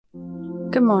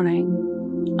Good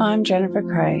morning. I'm Jennifer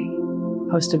Cray,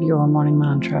 host of Your Morning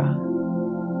Mantra.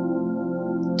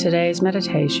 Today's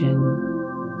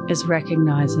meditation is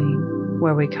recognizing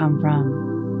where we come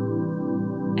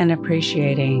from and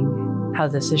appreciating how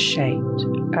this has shaped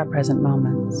our present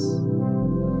moments.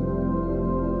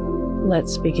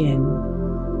 Let's begin.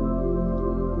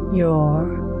 Your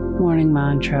morning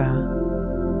mantra: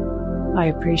 I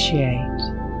appreciate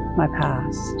my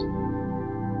past.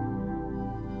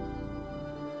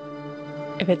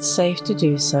 If it's safe to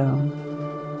do so,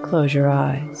 close your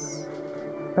eyes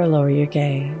or lower your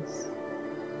gaze.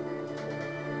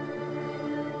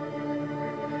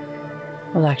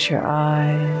 Relax your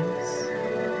eyes,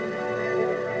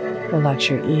 relax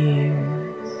your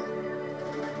ears,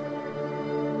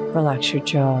 relax your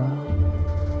jaw.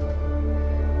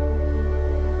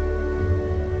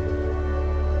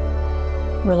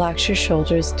 Relax your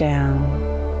shoulders down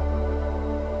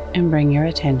and bring your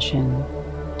attention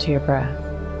to your breath.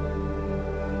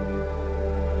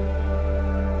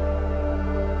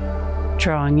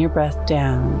 Drawing your breath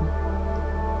down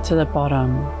to the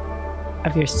bottom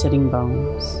of your sitting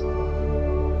bones.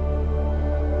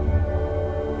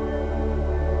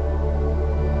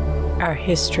 Our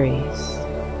histories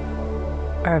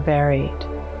are varied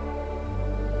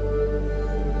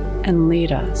and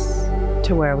lead us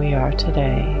to where we are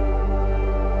today.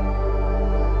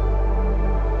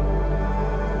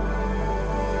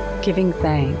 Giving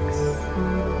thanks,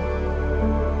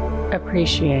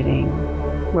 appreciating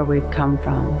where we've come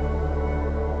from,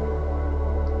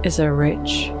 is a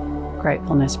rich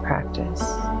gratefulness practice.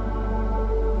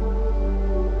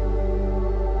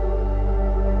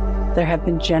 There have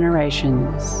been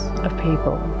generations of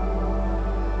people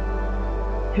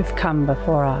who've come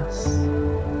before us,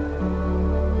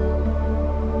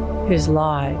 whose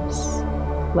lives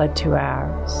led to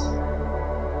ours.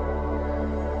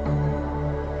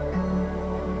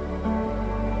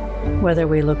 Whether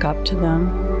we look up to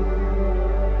them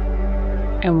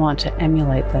and want to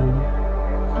emulate them,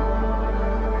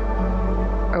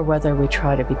 or whether we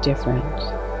try to be different,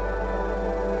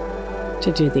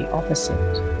 to do the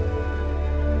opposite,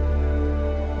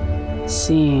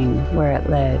 seeing where it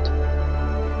led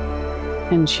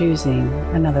and choosing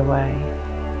another way,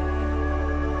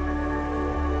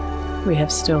 we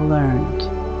have still learned,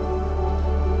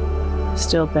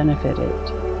 still benefited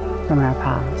from our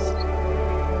past.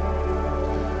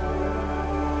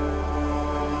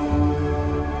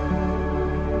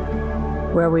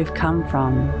 Where we've come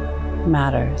from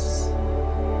matters.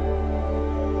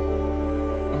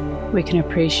 We can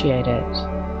appreciate it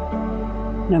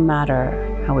no matter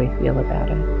how we feel about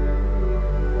it,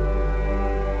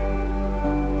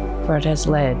 for it has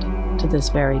led to this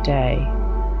very day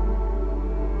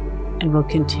and will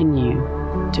continue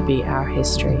to be our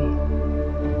history,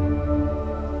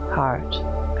 part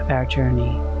of our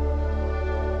journey.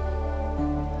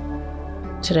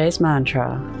 Today's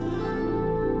mantra: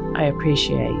 I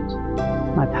appreciate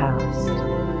my past.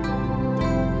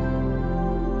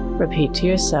 Repeat to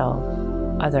yourself,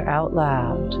 either out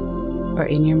loud or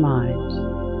in your mind: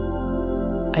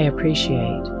 I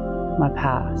appreciate my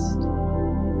past.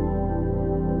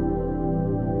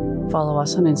 Follow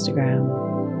us on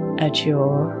Instagram at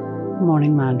Your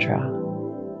Morning Mantra.